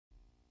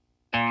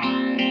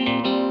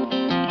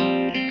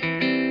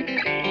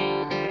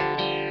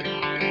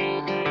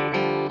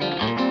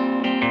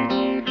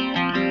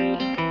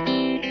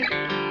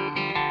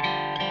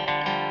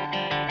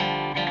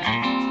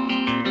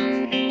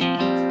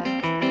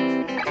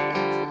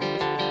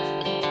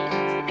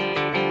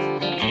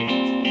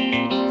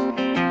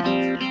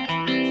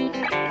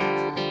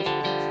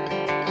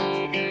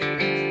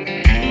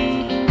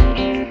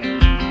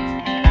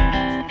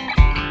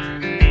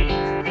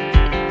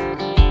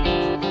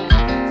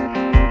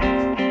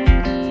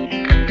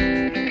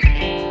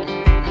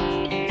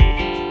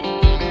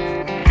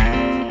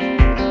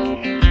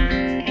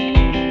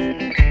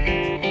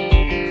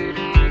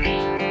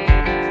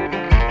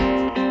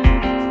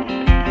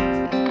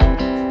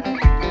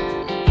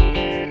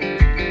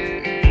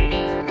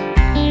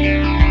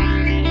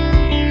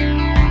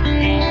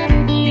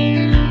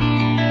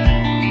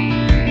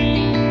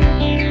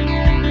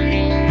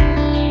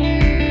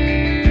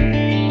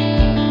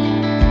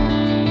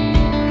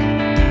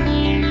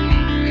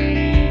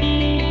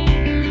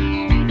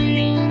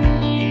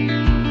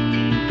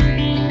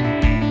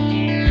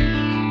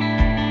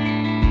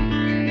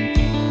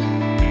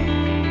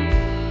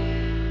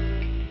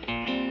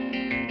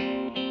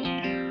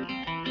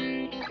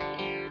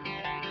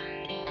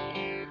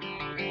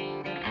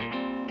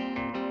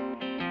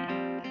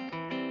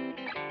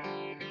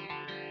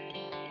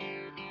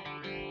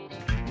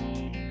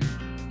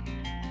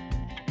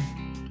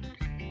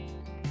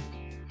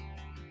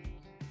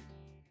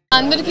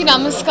అందరికీ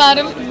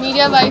నమస్కారం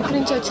మీడియా వైపు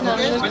నుంచి వచ్చిన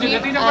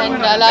అందరికీ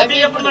అండ్ అలాగే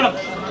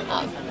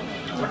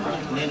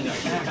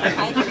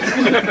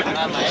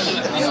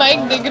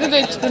మైక్ దగ్గర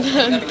తెచ్చుకున్నాను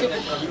అందుకే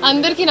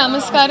అందరికీ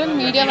నమస్కారం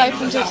మీడియా వైపు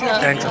నుంచి వచ్చిన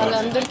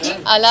వాళ్ళందరికీ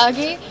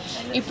అలాగే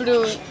ఇప్పుడు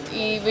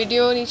ఈ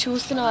వీడియోని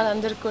చూస్తున్న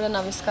వాళ్ళందరికీ కూడా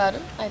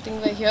నమస్కారం. I think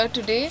why here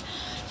today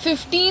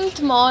 15th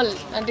mall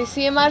అంటే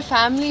సిఎంఆర్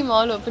ఫ్యామిలీ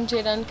మాల్ ఓపెన్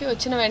చేయడానికి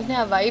వచ్చిన వెంటనే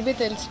ఆ వైబే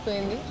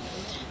తెలిసిపోయింది.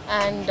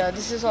 And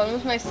this is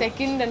almost my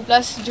second, and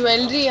plus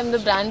jewelry, I'm the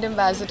brand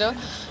ambassador.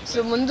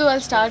 So mundu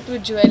I'll start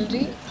with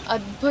jewelry.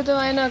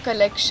 Adbhutamaina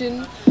collection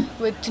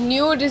with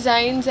new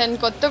designs and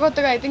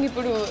kotta I think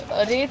ippudu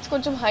rates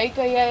koncham hike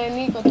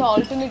ayyayani kotta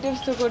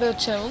alternatives tho kuda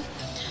vachamu.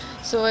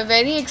 So we're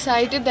very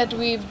excited that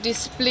we've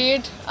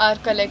displayed our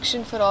collection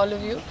for all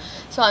of you.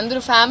 So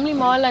andru family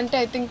mall ante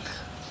I think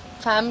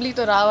family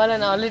tho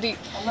ravalani already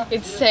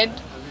it's said.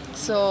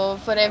 So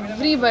for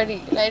everybody,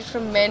 right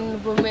from men,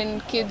 women,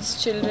 kids,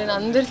 children,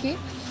 andarki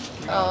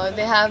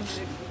they have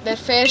their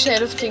fair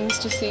share of things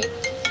to see.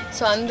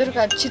 So andaru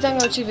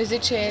kachithanga vachi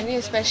visit cheyandi,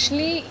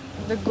 especially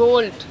the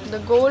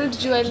gold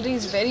jewelry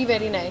is very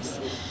very nice.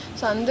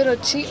 So andaru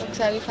vachi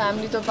okkasari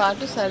family tho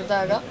paatu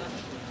sardaga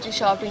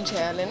shopping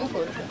cheyalani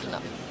korukuntunna.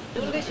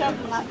 Jewelry shop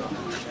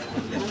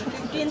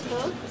 15th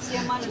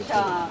CMR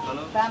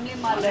family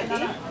mall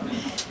ready.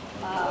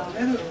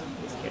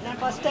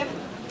 First time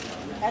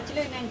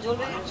actually నేను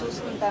jewellery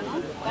చూసుకుంటాను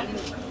కానీ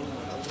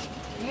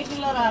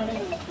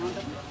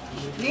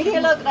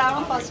మీడియాలోకి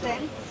రావడం first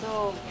time. So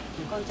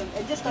కొంచెం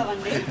adjust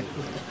అవ్వండి.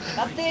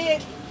 కాకపోతే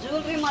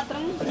jewellery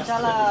మాత్రం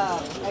చాలా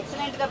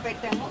ఎక్సలెంట్గా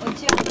పెట్టాము,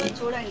 వచ్చి అందరూ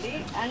చూడండి.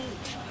 అండ్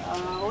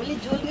ఓన్లీ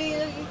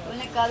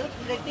జ్యువెలరీ కాదు,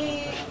 ప్రతి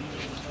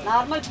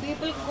నార్మల్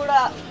పీపుల్కి కూడా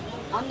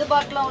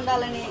అందుబాటులో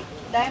ఉండాలని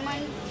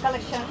డైమండ్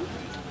కలెక్షన్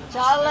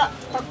చాలా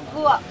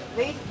తక్కువ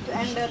వెయిట్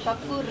అండ్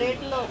తక్కువ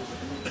రేట్లో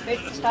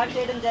స్టార్ట్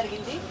చేయడం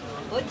జరిగింది.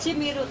 వచ్చి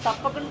మీరు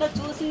తప్పకుండా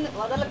చూసి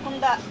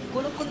వదలకుండా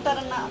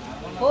కొనుక్కుంటారన్న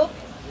హోప్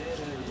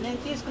నేను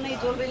తీసుకున్న ఈ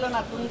జ్యువెలరీలో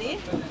నాకు ఉంది.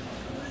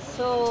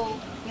 సో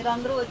మీరు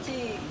అందరూ వచ్చి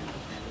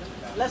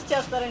బ్లెస్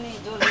చేస్తారని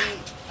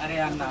జ్యువెలరీ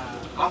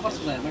ఆఫర్స్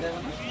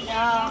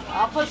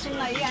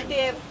ఉన్నాయి. అంటే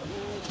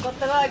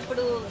కొత్తగా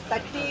ఇప్పుడు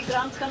 30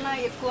 grams కన్నా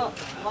ఎక్కువ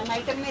 1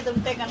 ఐటమ్ మీద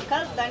ఉంటే కనుక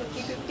దానికి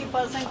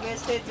 50%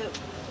 వేస్టేజ్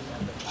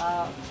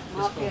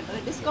మాకు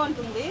డిస్కౌంట్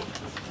ఉంది.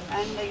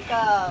 అండ్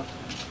ఇంకా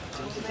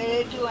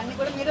రేట్లు అన్నీ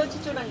కూడా మీరు వచ్చి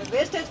చూడండి.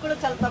 వేస్టేజ్ కూడా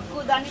చాలా తక్కువ,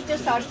 దాని నుంచే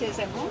స్టార్ట్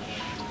చేసాము.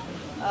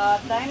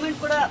 డైమండ్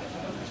కూడా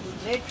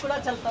రేట్ కూడా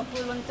చాలా తక్కువ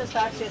నుంచే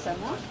స్టార్ట్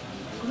చేసాము.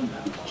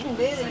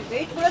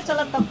 వెయిట్ కూడా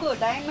చాలా తక్కువ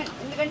డైమండ్,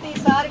 ఎందుకంటే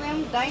ఈసారి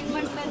మేము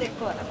డైమండ్ మీద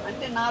ఎక్కువ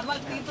అంటే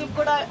నార్మల్ పీపుల్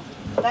కూడా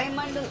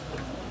డైమండ్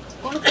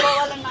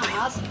కొనుక్కోవాలన్న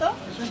ఆశతో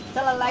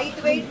చాలా లైట్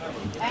వెయిట్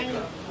అండ్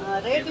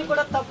రేట్లు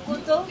కూడా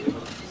తక్కువతో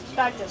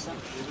స్టార్ట్ చేస్తాం.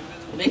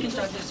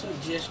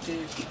 జిఎస్టీ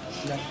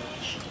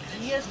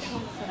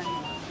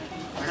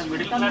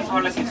మిడిల్ క్లాస్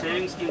వాళ్ళకి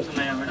సేవింగ్ స్కీమ్స్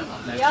ఉన్నాయా మేడం?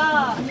 యా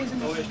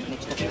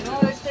నో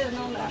వేస్టేజ్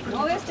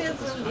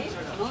ఉంది,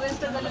 నో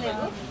వేస్టేజ్ అని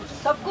లేదు,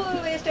 తక్కువ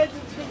వేస్టేజ్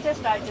నుంచే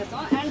స్టార్ట్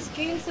చేస్తాం. అండ్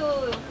స్కీమ్స్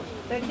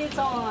ప్రతి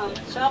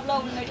షాప్లో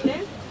ఉన్నట్టే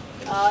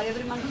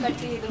ఎవ్రీ మంత్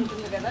కట్టి ఇది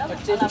ఉంటుంది కదా,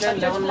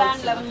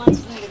 ప్లాన్ 11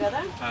 months ఉంది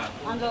కదా,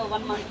 అందులో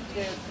 1 month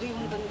ఫ్రీ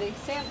ఉంటుంది.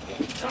 సేమ్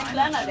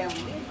ప్లాన్ అదే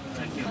ఉంది.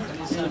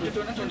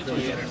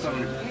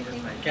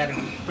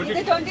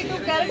 ఇది 22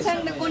 క్యారెట్స్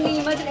అండ్ కొన్ని ఈ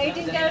మధ్య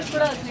 18 క్యారెట్స్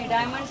కూడా వచ్చినాయి.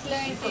 డైమండ్స్లో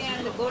ఏంటి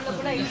అండ్ గోల్డ్లో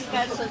కూడా 18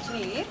 క్యారెట్స్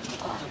వచ్చినాయి.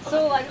 సో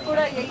అది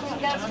కూడా 18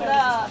 క్యారెట్స్ కూడా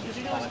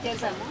ఇంట్రడ్యూస్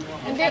చేశాము.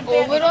 అంటే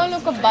ఓవరాల్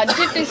ఒక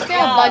బడ్జెట్ ఇస్తే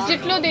ఆ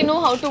బడ్జెట్లో they know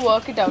how to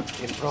work it out.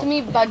 So me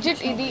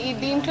budget ఇది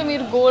దీంట్లో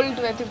మీరు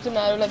గోల్డ్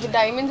వెతుకుతున్నారు లేకపోతే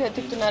డైమండ్స్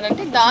వెతుకుతున్నారు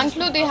అంటే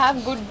దాంట్లో they have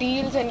good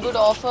deals and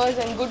good offers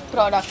and good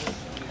products.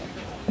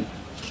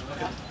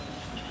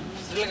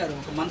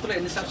 మంత్లో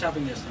ఎన్నిసార్లు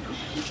షాపింగ్ చేస్తున్నారు?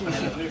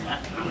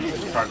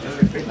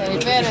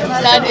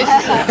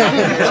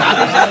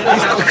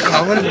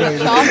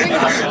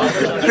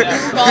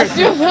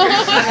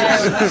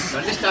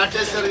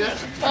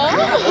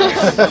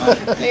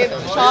 లేదు,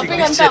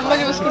 షాపింగ్ అంతా అమ్మ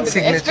చూసుకుంటుంది.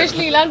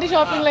 ఎస్పెషల్లీ ఇలాంటి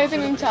షాపింగ్లో అయితే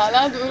మేము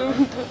చాలా దూరం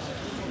ఉంటాం.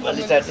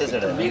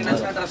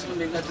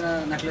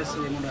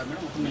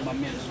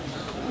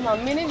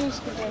 మమ్మీనే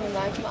చూసుకుంటాను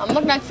మ్యాక్సిమం.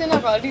 అమ్మకి నచ్చితే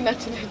నాకు ఆల్రెడీ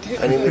నచ్చినట్టు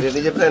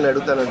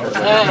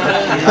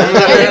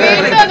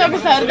ఒక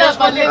సరదా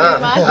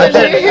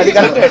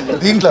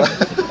దీంట్లో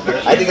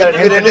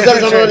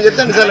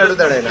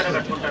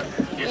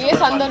ఏ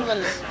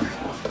సందర్భంలో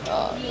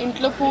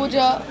ఇంట్లో పూజ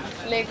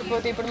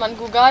లేకపోతే ఇప్పుడు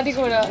మనకు ఉగాది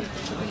కూడా.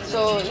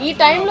 సో ఈ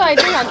టైంలో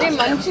అయితే అదే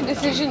మంచి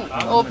డిసిజన్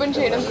ఓపెన్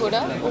చేయడం కూడా.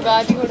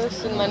 ఉగాది కూడా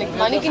వస్తుంది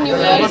మనకి న్యూ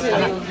ఇయర్స్,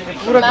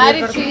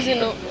 మ్యారేజ్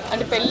సీజన్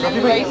అంటే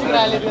పెళ్ళి వయసుకి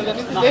రాలేదు కదా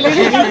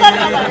తెలియదు.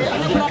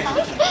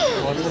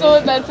 So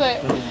that's why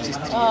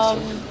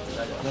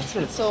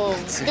so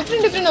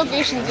different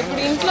occasions.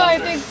 ఇప్పుడు ఇంట్లో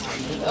అయితే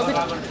ఒక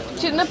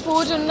చిన్న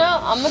పూజ ఉన్న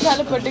అమ్మ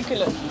చాలా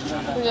పర్టిక్యులర్,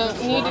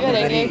 నీట్గా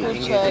రెడీ అయి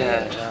కూర్చోవాలి.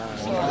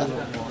 సో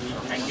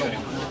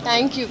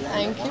థ్యాంక్ యూ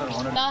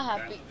చాలా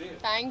happy.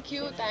 Thank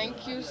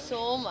you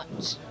so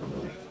much.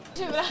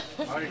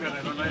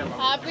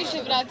 Happy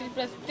Shivaratri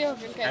ప్రతి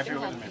ఒక్కరికి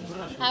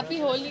హ్యాపీ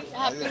హోలీ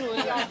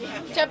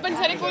చెప్పండి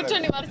సరే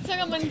కూర్చోండి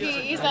వరుసగా మనకి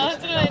ఈ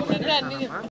సంవత్సరం అన్ని చెప్పండి